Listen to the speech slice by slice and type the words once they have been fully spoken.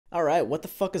All right, what the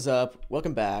fuck is up?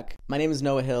 Welcome back. My name is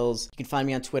Noah Hills. You can find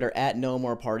me on Twitter at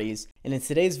noahmoreparties. And in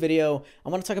today's video, I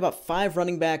want to talk about 5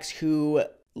 running backs who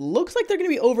looks like they're going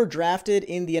to be overdrafted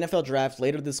in the NFL draft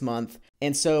later this month.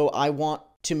 And so I want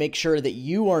to make sure that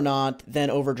you are not then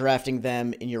overdrafting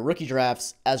them in your rookie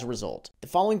drafts as a result. The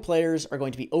following players are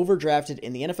going to be overdrafted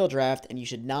in the NFL draft, and you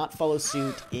should not follow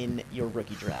suit in your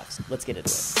rookie drafts. Let's get into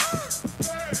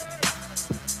it.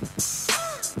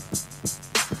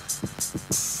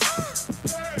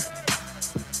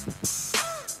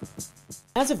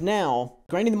 As of now,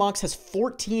 Grinding the Mocks has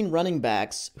 14 running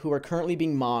backs who are currently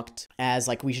being mocked as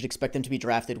we should expect them to be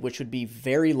drafted, which would be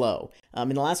very low. In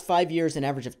the last 5 years, an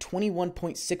average of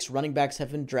 21.6 running backs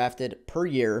have been drafted per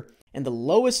year, and the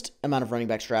lowest amount of running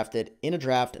backs drafted in a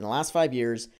draft in the last 5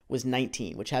 years was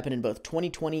 19, which happened in both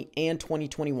 2020 and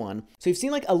 2021. So you've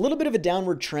seen a little bit of a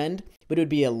downward trend, but it would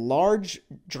be a large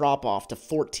drop off to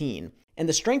 14. And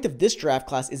the strength of this draft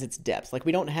class is its depth.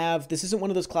 We don't have, this isn't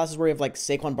one of those classes where you have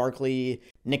Saquon Barkley,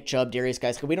 Nick Chubb, Darius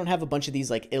guys. We don't have a bunch of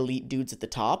these elite dudes at the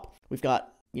top. We've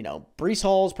got, Breece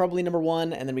Hall's probably number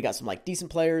 1, and then we got some decent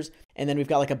players. And then we've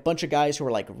got a bunch of guys who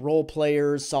are role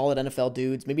players, solid NFL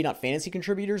dudes, maybe not fantasy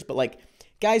contributors, but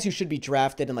guys who should be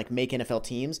drafted and make NFL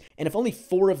teams. And if only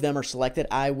 4 of them are selected,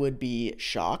 I would be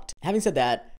shocked. Having said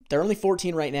that, there are only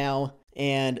 14 right now.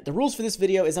 And the rules for this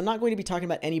video is I'm not going to be talking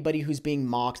about anybody who's being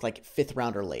mocked 5th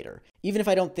round or later. Even if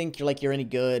I don't think you're any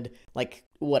good,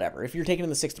 whatever. If you're taken in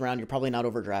the 6th round, you're probably not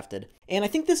overdrafted. And I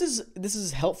think this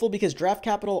is helpful because draft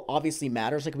capital obviously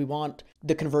matters. We want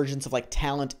the convergence of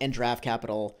talent and draft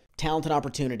capital, talent and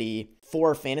opportunity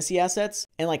for fantasy assets.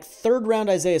 And 3rd round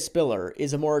Isaiah Spiller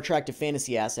is a more attractive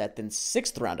fantasy asset than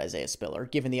 6th round Isaiah Spiller,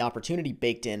 given the opportunity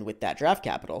baked in with that draft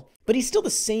capital. But he's still the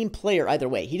same player either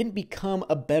way. He didn't become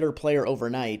a better player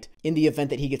overnight in the event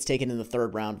that he gets taken in the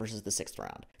 3rd round versus the 6th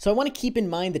round. So I want to keep in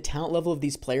mind the talent level of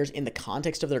these players in the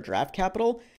context of their draft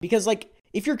capital, because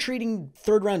if you're treating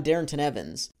 3rd round Darrington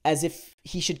Evans as if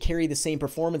he should carry the same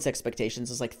performance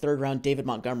expectations as 3rd round David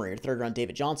Montgomery or 3rd round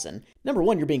David Johnson, number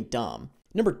 1, you're being dumb.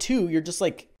 Number 2, you're just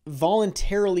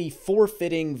voluntarily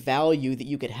forfeiting value that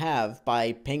you could have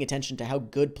by paying attention to how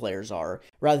good players are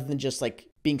rather than just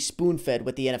being spoon-fed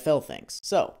what the NFL thinks.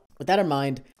 So with that in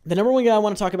mind, the number 1 guy I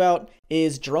want to talk about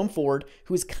is Jerome Ford,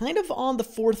 who is kind of on the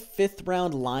 4th, 5th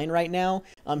round line right now.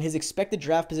 His expected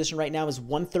draft position right now is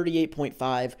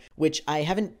 138.5, which I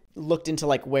haven't looked into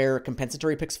where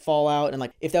compensatory picks fall out and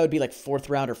if that would be 4th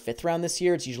round or 5th round this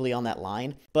year. It's usually on that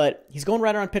line, but he's going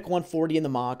right around pick 140 in the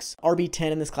mocks,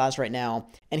 RB10 in this class right now,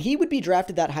 and he would be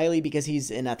drafted that highly because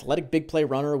he's an athletic big play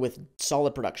runner with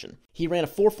solid production. He ran a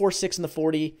 4.46 in the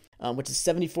 40, which is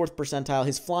 74th percentile.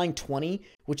 His flying 20,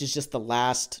 which is just the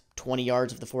last 20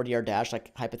 yards of the 40-yard dash,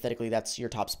 hypothetically that's your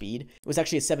top speed. It was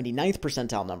actually a 79th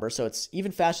percentile number, so it's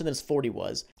even faster than his 40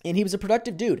 was. And he was a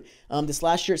productive dude. This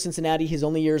last year at Cincinnati, his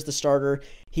only year as the starter,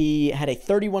 he had a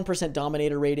 31%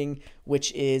 dominator rating,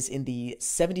 which is in the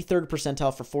 73rd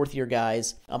percentile for 4th-year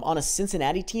guys. On a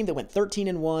Cincinnati team that went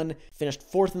 13-1, finished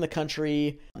 4th in the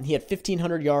country. He had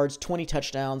 1,500 yards, 20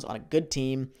 touchdowns on a good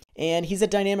team. And he's a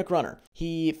dynamic runner.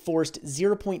 He forced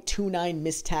 0.29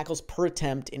 missed tackles per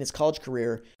attempt in his college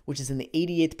career, which is in the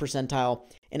 88th percentile.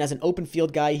 And as an open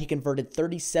field guy, he converted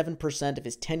 37% of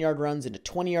his 10-yard runs into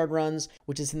 20-yard runs,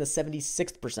 which is in the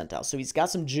 76th percentile. So he's got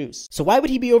some juice. So why would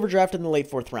he be overdrafted in the late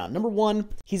 4th round? Number 1,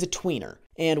 he's a tweener.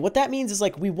 And what that means is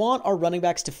we want our running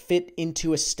backs to fit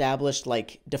into established,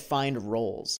 defined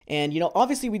roles. And,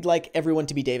 obviously we'd like everyone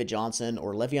to be David Johnson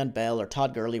or Le'Veon Bell or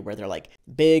Todd Gurley, where they're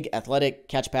big, athletic,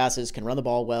 catch passes, can run the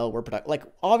ball well, we're productive.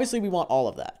 Obviously we want all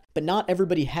of that, but not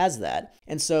everybody has that.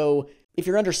 And so if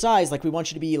you're undersized, we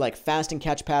want you to be fast and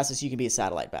catch passes so you can be a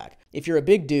satellite back. If you're a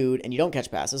big dude and you don't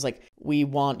catch passes, we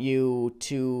want you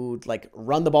to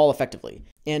run the ball effectively.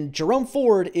 And Jerome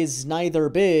Ford is neither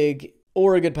big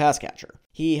or a good pass catcher.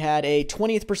 He had a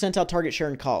 20th percentile target share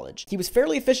in college. He was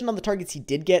fairly efficient on the targets he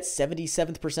did get,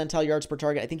 77th percentile yards per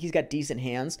target. I think he's got decent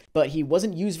hands, but he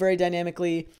wasn't used very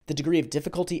dynamically. The degree of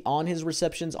difficulty on his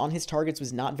receptions, on his targets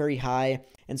was not very high.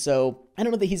 And so I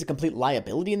don't know that he's a complete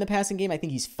liability in the passing game. I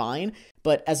think he's fine,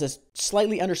 but as a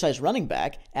slightly undersized running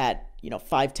back at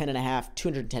 5'10 and a half,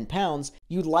 210 pounds,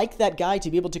 you'd like that guy to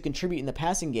be able to contribute in the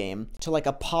passing game to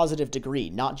a positive degree,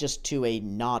 not just to a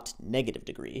not negative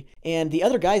degree. And the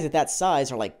other guys at that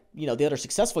size are the other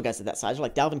successful guys at that size are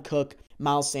Dalvin Cook,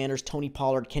 Miles Sanders, Tony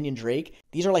Pollard, Kenyon Drake.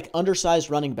 These are undersized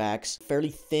running backs, fairly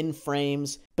thin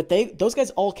frames, but those guys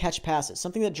all catch passes,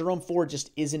 something that Jerome Ford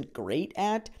just isn't great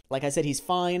at. Like I said, he's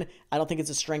fine. I don't think it's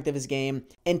a strength of his game.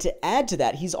 And to add to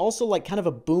that, he's also kind of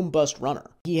a boom bust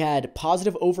runner. He had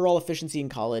positive overall efficiency in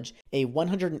college, a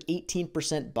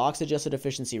 118% box adjusted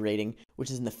efficiency rating, which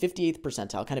is in the 58th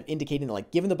percentile, kind of indicating that,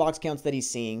 like, given the box counts that he's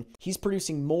seeing, he's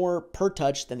producing more per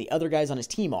touch than the other guys on his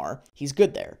team are. He's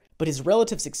good there. But his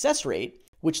relative success rate,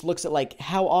 which looks at, like,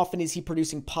 how often is he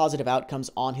producing positive outcomes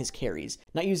on his carries,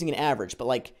 not using an average, but,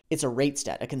 like, it's a rate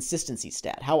stat, a consistency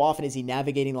stat. How often is he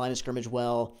navigating the line of scrimmage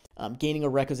well, gaining a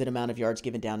requisite amount of yards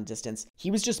given down and distance?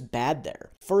 He was just bad there.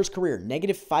 For his career,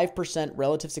 negative 5%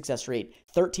 relative success rate,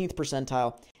 13th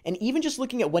percentile. And even just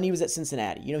looking at when he was at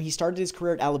Cincinnati, you know, he started his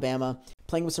career at Alabama,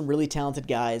 playing with some really talented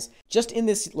guys. Just in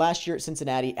this last year at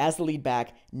Cincinnati, as the lead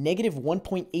back, negative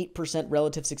 1.8%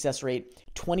 relative success rate,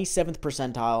 27th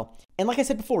percentile. And like I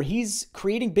said before, he's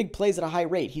creating big plays at a high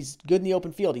rate. He's good in the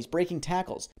open field. He's breaking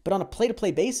tackles. But on a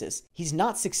play-to-play basis, he's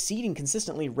not succeeding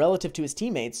consistently relative to his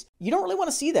teammates. You don't really want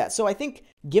to see that. So I think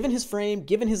given his frame,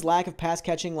 given his lack of pass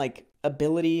catching, like,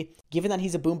 ability, given that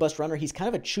he's a boom bust runner, he's kind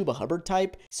of a Chuba Hubbard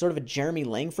type, sort of a Jeremy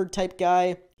Langford type guy.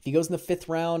 If he goes in the 5th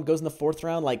round, goes in the 4th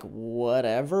round, like,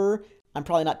 whatever, I'm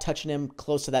probably not touching him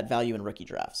close to that value in rookie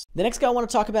drafts. The next guy I want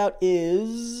to talk about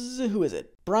is, who is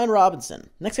it? Brian Robinson.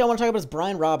 Next guy I want to talk about is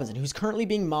Brian Robinson, who's currently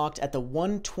being mocked at the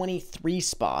 123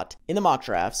 spot in the mock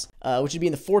drafts, which would be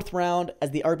in the 4th round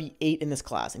as the RB8 in this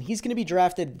class. And he's going to be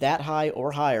drafted that high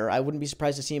or higher. I wouldn't be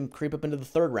surprised to see him creep up into the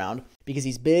 3rd round because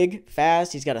he's big,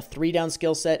 fast, he's got a 3-down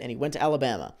skill set, and he went to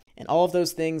Alabama. And all of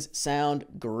those things sound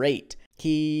great.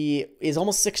 He is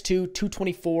almost 6'2",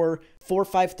 224,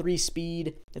 4.53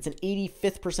 speed. That's an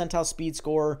 85th percentile speed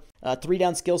score.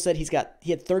 3-down skill set. He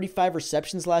had 35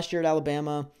 receptions last year at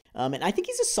Alabama. And I think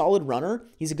he's a solid runner.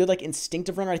 He's a good, like,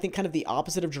 instinctive runner. I think kind of the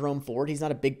opposite of Jerome Ford. He's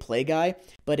not a big play guy,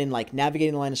 but in, like,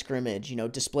 navigating the line of scrimmage, you know,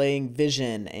 displaying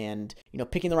vision and, you know,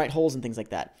 picking the right holes and things like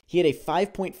that. He had a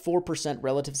 5.4%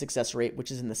 relative success rate, which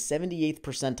is in the 78th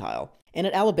percentile. And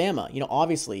at Alabama, you know,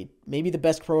 obviously, maybe the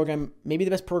best program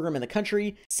in the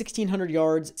country, 1,600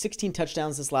 yards, 16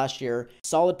 touchdowns this last year,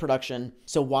 solid production.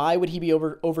 So why would he be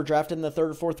overdrafted in the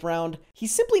 3rd or 4th round?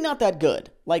 He's simply not that good.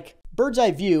 Like, bird's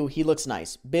eye view, he looks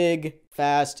nice. Big,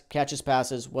 fast, catches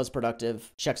passes, was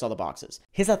productive, checks all the boxes.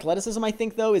 His athleticism, I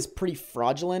think, though, is pretty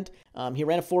fraudulent. He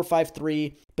ran a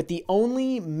 4.53, but the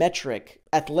only metric,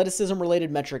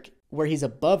 athleticism-related metric, where he's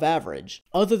above average,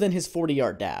 other than his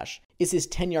 40-yard dash, is his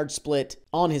 10-yard split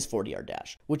on his 40-yard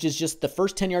dash, which is just the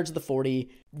first 10 yards of the 40,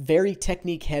 very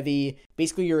technique heavy.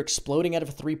 Basically, you're exploding out of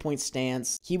a 3-point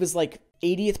stance. He was like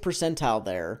 80th percentile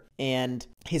there, and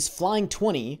his flying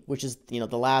 20, which is, you know,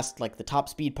 the last, like, the top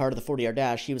speed part of the 40-yard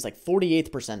dash, he was like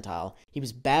 48th percentile. He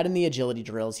was bad in the agility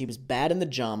drills. He was bad in the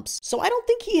jumps. So I don't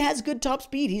think he has good top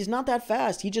speed. He's not that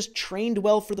fast. He just trained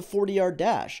well for the 40-yard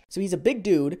dash. So he's a big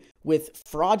dude with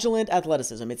fraudulent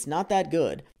athleticism. It's not that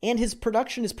good. And his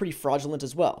production is pretty fraudulent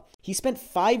as well. He spent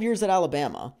 5 years at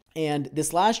Alabama, and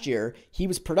this last year, he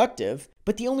was productive,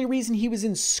 but the only reason he was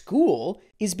in school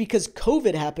is because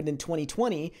COVID happened in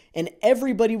 2020, and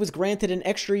everybody was granted an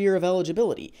extra year of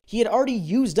eligibility. He had already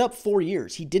used up 4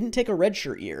 years. He didn't take a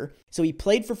redshirt year, so he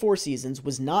played for 4 seasons,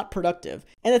 was not productive.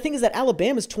 And the thing is that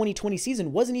Alabama's 2020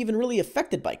 season wasn't even really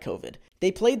affected by COVID.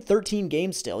 They played 13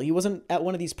 games still. He wasn't at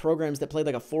one of these programs that played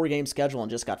like a 4-game schedule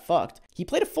and just got fucked. He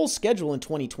played a full schedule in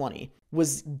 2020,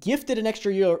 was gifted an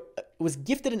extra year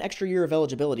of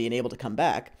eligibility and able to come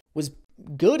back, was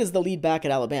good as the lead back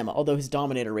at Alabama, although his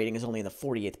dominator rating is only in the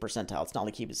 48th percentile. It's not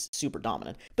like he was super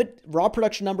dominant. But raw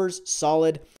production numbers,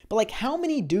 solid. But, like, how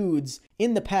many dudes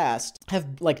in the past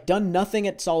have, like, done nothing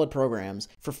at solid programs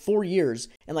for 4 years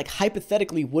and, like,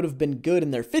 hypothetically would have been good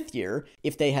in their 5th year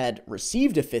if they had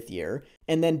received a 5th year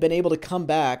and then been able to come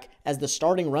back as the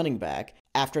starting running back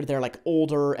after they're, like,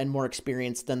 older and more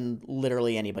experienced than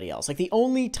literally anybody else? Like, the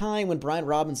only time when Brian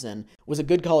Robinson was a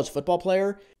good college football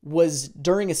player was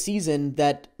during a season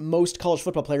that most college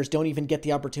football players don't even get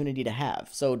the opportunity to have.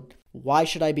 So why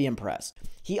should I be impressed?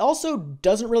 He also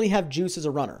doesn't really have juice as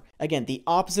a runner. Again, the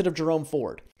opposite of Jerome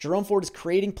Ford. Jerome Ford is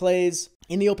creating plays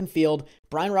in the open field.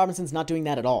 Brian Robinson's not doing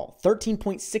that at all.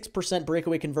 13.6%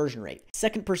 breakaway conversion rate,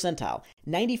 2nd percentile.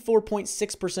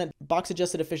 94.6%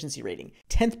 box-adjusted efficiency rating,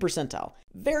 10th percentile.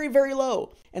 Very, very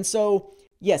low. And so,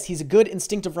 yes, he's a good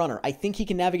instinctive runner. I think he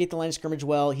can navigate the line of scrimmage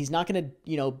well. He's not going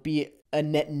to, be a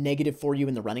net negative for you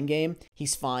in the running game.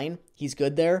 He's fine. He's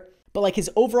good there. But, like, his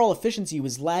overall efficiency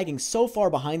was lagging so far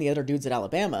behind the other dudes at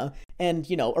Alabama. And,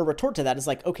 a retort to that is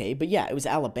like, okay, but yeah, it was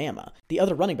Alabama. The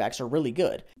other running backs are really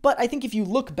good. But I think if you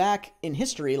look back in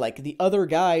history, like, the other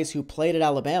guys who played at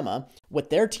Alabama, what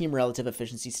their team relative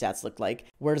efficiency stats looked like,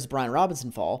 where does Brian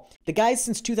Robinson fall? The guys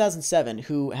since 2007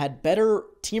 who had better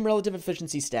team relative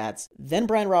efficiency stats than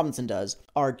Brian Robinson does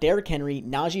are Derrick Henry,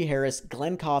 Najee Harris,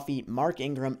 Glenn Coffey, Mark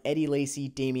Ingram, Eddie Lacy,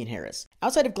 Damian Harris.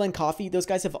 Outside of Glenn Coffey, those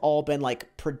guys have all been,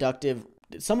 like, productive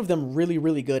some of them really,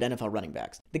 really good NFL running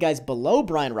backs. The guys below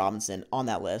Brian Robinson on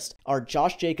that list are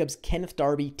Josh Jacobs, Kenneth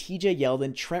Darby, TJ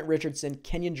Yeldon, Trent Richardson,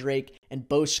 Kenyon Drake, and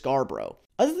Bo Scarborough.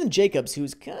 Other than Jacobs,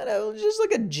 who's kind of just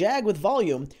like a jag with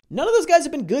volume, none of those guys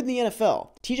have been good in the NFL.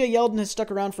 TJ Yeldon has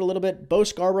stuck around for a little bit. Bo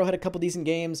Scarborough had a couple decent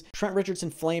games. Trent Richardson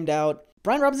flamed out.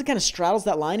 Brian Robinson kind of straddles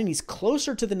that line, and he's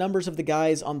closer to the numbers of the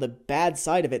guys on the bad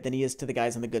side of it than he is to the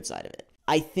guys on the good side of it.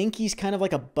 I think he's kind of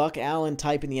like a Buck Allen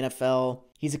type in the NFL.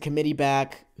 He's a committee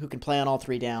back who can play on all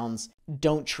three downs.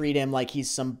 Don't treat him like he's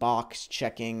some box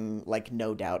checking, like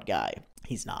no doubt guy.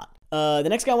 He's not. The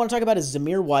next guy I want to talk about is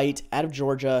Zamir White out of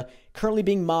Georgia, currently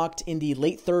being mocked in the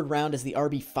late third round as the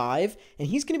RB5, and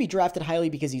he's going to be drafted highly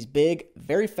because he's big,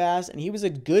 very fast, and he was a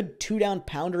good two-down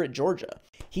pounder at Georgia.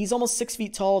 He's almost 6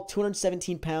 feet tall,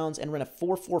 217 pounds, and ran a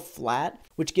 4.4 flat,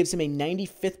 which gives him a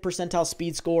 95th percentile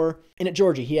speed score. And at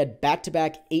Georgia, he had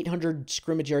back-to-back 800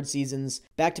 scrimmage yard seasons,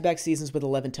 back-to-back seasons with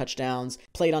 11 touchdowns,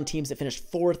 played on teams that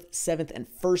finished 4th, 7th, and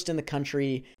 1st in the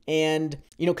country. And,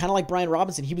 you know, kind of like Brian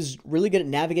Robinson, he was really good at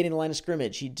navigating the line of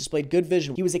scrimmage. He displayed good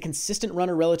vision. He was a consistent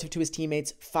runner relative to his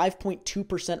teammates,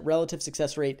 5.2% relative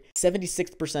success rate,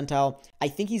 76th percentile. I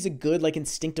think he's a good, like,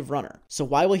 instinctive runner. So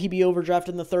why will he be overdrafted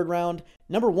in the third round?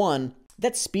 Number one,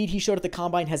 that speed he showed at the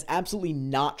combine has absolutely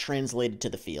not translated to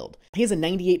the field. He has a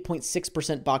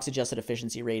 98.6% box-adjusted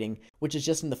efficiency rating, which is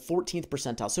just in the 14th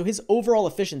percentile. So his overall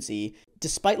efficiency,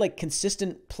 despite like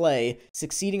consistent play,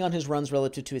 succeeding on his runs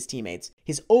relative to his teammates,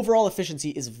 his overall efficiency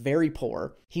is very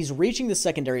poor. He's reaching the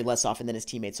secondary less often than his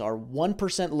teammates are,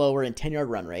 1% lower in 10-yard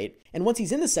run rate. And once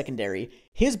he's in the secondary,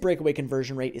 his breakaway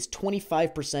conversion rate is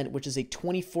 25%, which is a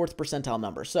 24th percentile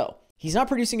number. So he's not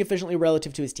producing efficiently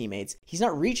relative to his teammates. He's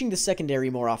not reaching the secondary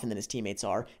more often than his teammates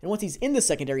are. And once he's in the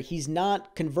secondary, he's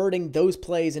not converting those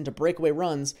plays into breakaway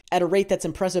runs at a rate that's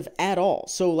impressive at all.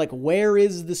 So, like, where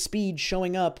is the speed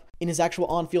showing up in his actual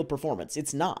on-field performance?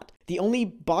 It's not. The only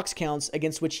box counts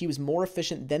against which he was more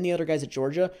efficient than the other guys at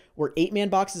Georgia were 8-man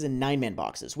boxes and 9-man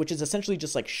boxes, which is essentially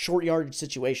just like short yardage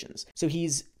situations. So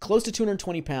he's close to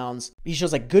 220 pounds. He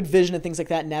shows like good vision and things like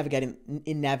that in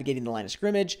navigating the line of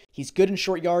scrimmage. He's good in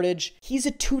short yardage. He's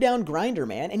a two-down grinder,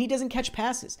 man, and he doesn't catch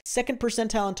passes. 2nd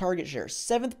percentile in target share,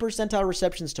 7th percentile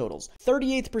receptions totals,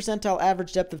 38th percentile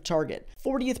average depth of target,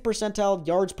 40th percentile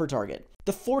yards per target.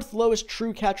 The 4th lowest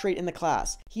true catch rate in the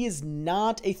class. He is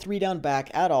not a 3-down back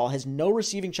at all, has no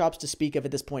receiving chops to speak of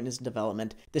at this point in his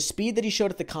development. The speed that he showed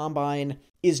at the combine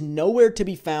is nowhere to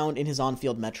be found in his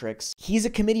on-field metrics. He's a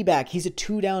committee back. He's a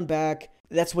 2-down back.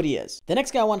 That's what he is. The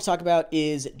next guy I want to talk about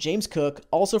is James Cook,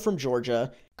 also from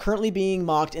Georgia, currently being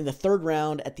mocked in the 3rd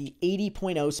round at the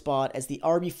 80.0 spot as the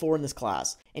RB4 in this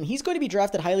class. And he's going to be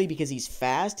drafted highly because he's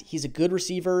fast, he's a good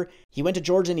receiver, he went to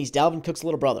Georgia and he's Dalvin Cook's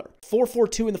little brother.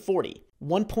 4.42 in the 40,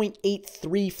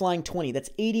 1.83 flying 20, that's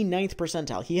 89th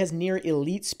percentile. He has near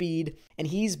elite speed, and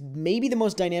he's maybe the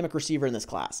most dynamic receiver in this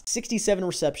class. 67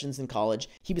 receptions in college.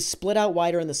 He was split out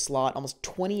wider in the slot almost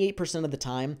 28% of the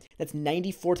time. That's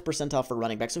 94th percentile for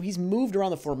running back. So he's moved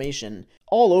around the formation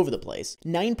all over the place.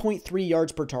 9.3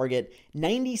 yards per target,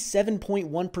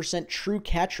 97.1% true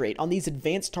catch rate on these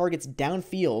advanced targets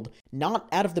downfield, not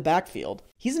out of the backfield.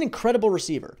 He's an incredible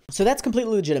receiver. So that's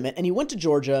completely legitimate. And he went to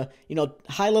Georgia, you know,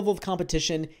 high level of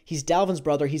competition. He's Dalvin's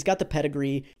brother. He's got the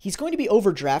pedigree. He's going to be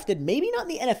overdrafted. Maybe not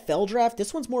in the NFL draft.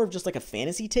 This one's more of just like a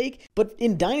fantasy take. But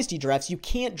in dynasty drafts, you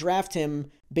can't draft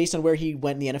him based on where he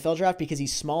went in the NFL draft because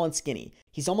he's small and skinny.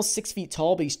 He's almost 6 feet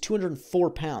tall, but he's 204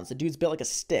 pounds. The dude's built like a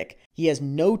stick. He has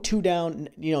no 2-down,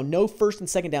 no 1st and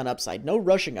 2nd down upside, no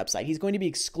rushing upside. He's going to be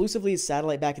exclusively a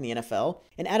satellite back in the NFL.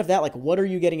 And out of that, like, what are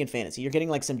you getting in fantasy? You're getting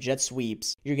like some jet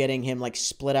sweeps. You're getting him like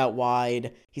split out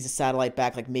wide. He's a satellite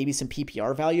back, like maybe some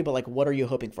PPR value, but like, what are you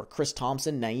hoping for? Chris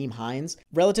Thompson, Nyheim Hines?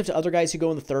 Relative to other guys who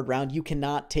go in the 3rd round, you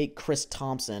cannot take Chris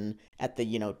Thompson at the,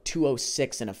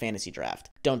 206 in a fantasy draft.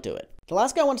 Don't do it. The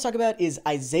last guy I want to talk about is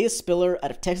Isaiah Spiller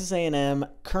out of Texas A&M,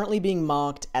 currently being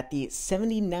mocked at the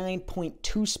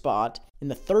 79.2 spot in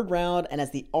the 3rd round and as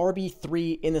the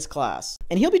RB3 in this class.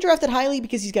 And he'll be drafted highly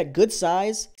because he's got good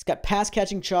size, he's got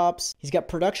pass-catching chops, he's got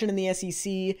production in the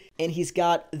SEC, and he's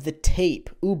got the tape.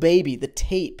 Ooh, baby, the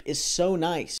tape is so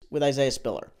nice with Isaiah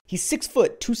Spiller. He's 6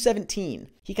 foot, 217.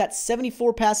 He got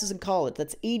 74 passes in college.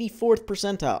 That's 84th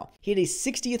percentile. He had a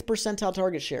 60th percentile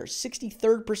target share,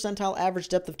 63rd percentile average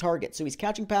depth of target. So he's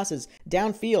catching passes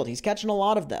downfield. He's catching a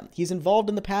lot of them. He's involved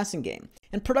in the passing game.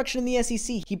 And production in the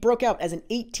SEC, he broke out as an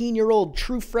 18-year-old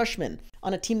true freshman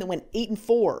on a team that went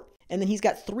 8-4. And then he's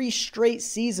got 3 straight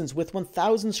seasons with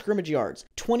 1,000 scrimmage yards,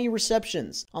 20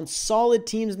 receptions on solid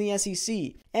teams in the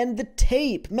SEC. And the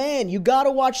tape, man, you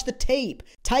gotta watch the tape.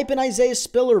 Type in Isaiah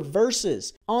Spiller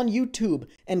versus on YouTube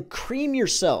and cream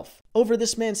yourself over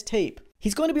this man's tape.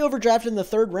 He's going to be overdrafted in the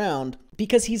 3rd round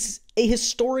because he's a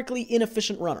historically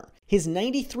inefficient runner. His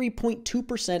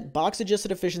 93.2%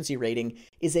 box-adjusted efficiency rating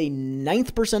is a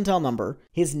 9th percentile number.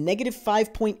 His negative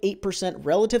 5.8%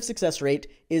 relative success rate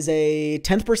is a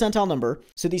 10th percentile number.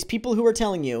 So these people who are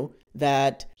telling you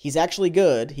that he's actually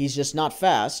good, he's just not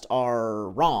fast, are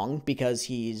wrong, because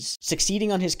he's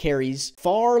succeeding on his carries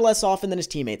far less often than his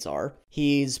teammates are.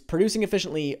 He's producing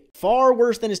efficiently far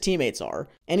worse than his teammates are.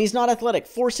 And he's not athletic.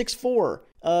 4.64.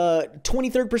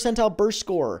 23rd percentile burst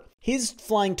score. His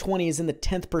flying 20 is in the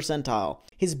 10th percentile.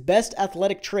 His best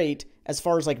athletic trait, as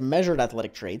far as like measured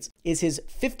athletic traits, is his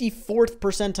 54th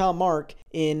percentile mark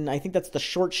in, I think that's the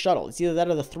short shuttle. It's either that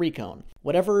or the 3-cone.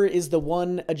 Whatever is the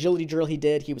one agility drill he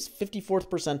did, he was 54th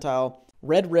percentile.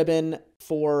 Red ribbon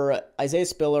for Isaiah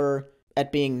Spiller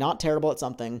at being not terrible at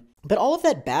something. But all of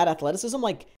that bad athleticism,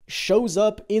 like, shows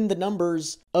up in the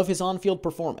numbers of his on-field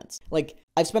performance. Like,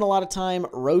 I've spent a lot of time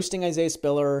roasting Isaiah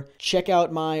Spiller. Check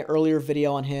out my earlier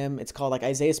video on him. It's called, like,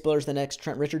 Isaiah Spiller's the next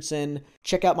Trent Richardson.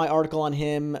 Check out my article on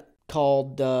him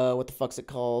called, what the fuck's it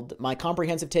called? My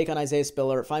comprehensive take on Isaiah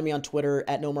Spiller. Find me on Twitter,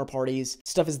 at noahmoreparties.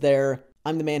 Stuff is there.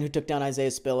 I'm the man who took down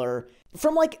Isaiah Spiller.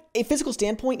 From, like, a physical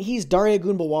standpoint, he's Daria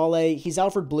Gunbawale, he's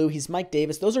Alfred Blue, he's Mike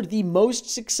Davis. Those are the most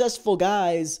successful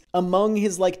guys among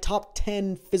his, like, top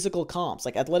 10 physical comps,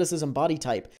 like athleticism, body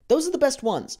type. Those are the best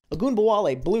ones.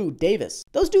 Gunbawale, Blue, Davis.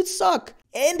 Those dudes suck.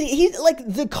 And he, like,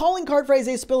 the calling card for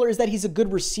Isaiah Spiller is that he's a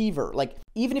good receiver. Like,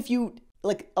 even if you,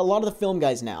 like, a lot of the film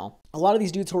guys now, a lot of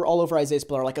these dudes who are all over Isaiah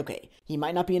Spiller are like, okay, he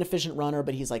might not be an efficient runner,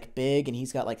 but he's, like, big and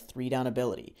he's got, like, 3-down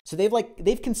ability. So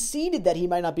they've conceded that he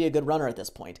might not be a good runner at this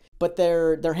point, but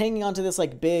they're hanging on to this,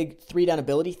 like, big 3-down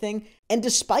ability thing. And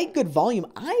despite good volume,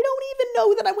 I don't even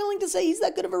know that I'm willing to say he's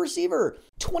that good of a receiver.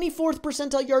 24th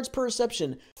percentile yards per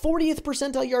reception, 40th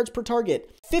percentile yards per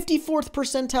target, 54th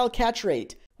percentile catch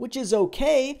rate, which is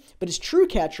okay, but his true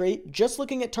catch rate, just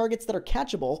looking at targets that are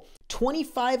catchable,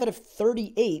 25 out of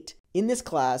 38 in this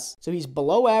class. So he's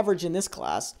below average in this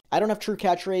class. I don't have true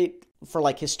catch rate for,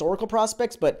 like, historical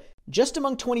prospects, but just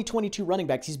among 2022 running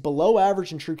backs, he's below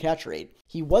average in true catch rate.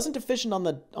 He wasn't efficient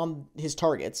on his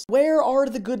targets. Where are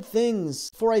the good things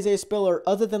for Isaiah Spiller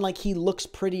other than, like, he looks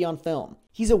pretty on film?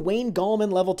 He's a Wayne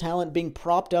Gallman level talent being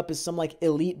propped up as some, like,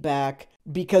 elite back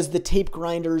because the tape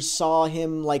grinders saw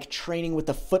him, like, training with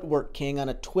the footwork king on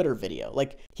a Twitter video.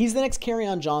 Like, he's the next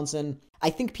Kerryon Johnson.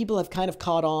 I think people have kind of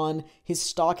caught on. His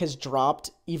stock has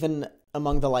dropped even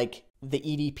among the, like, the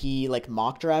EDP, like,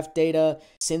 mock draft data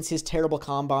since his terrible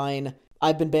combine.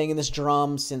 I've been banging this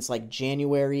drum since, like,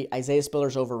 January. Isaiah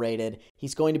Spiller's overrated.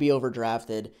 He's going to be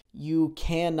overdrafted. You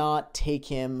cannot take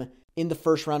him in the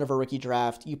 1st round of a rookie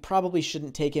draft. You probably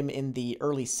shouldn't take him in the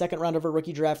early 2nd round of a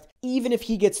rookie draft, even if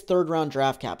he gets 3rd round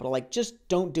draft capital. Like, just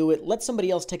don't do it. Let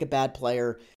somebody else take a bad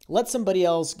player. Let somebody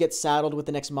else get saddled with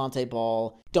the next Monte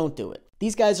Ball. Don't do it.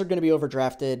 These guys are going to be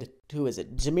overdrafted. Who is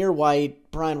it? Zamir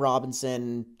White, Brian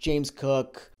Robinson, James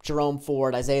Cook, Jerome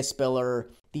Ford, Isaiah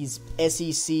Spiller. These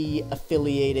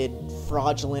SEC-affiliated,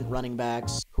 fraudulent running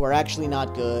backs who are actually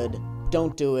not good.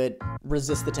 Don't do it.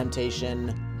 Resist the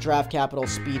temptation. Draft capital,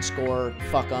 speed score,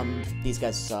 fuck them. These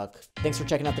guys suck. Thanks for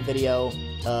checking out the video.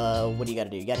 What do you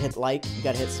gotta do? You gotta hit like, you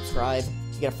gotta hit subscribe,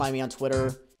 you gotta find me on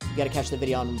Twitter, you gotta catch the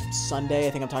video on Sunday.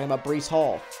 I think I'm talking about Breece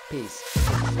Hall. Peace.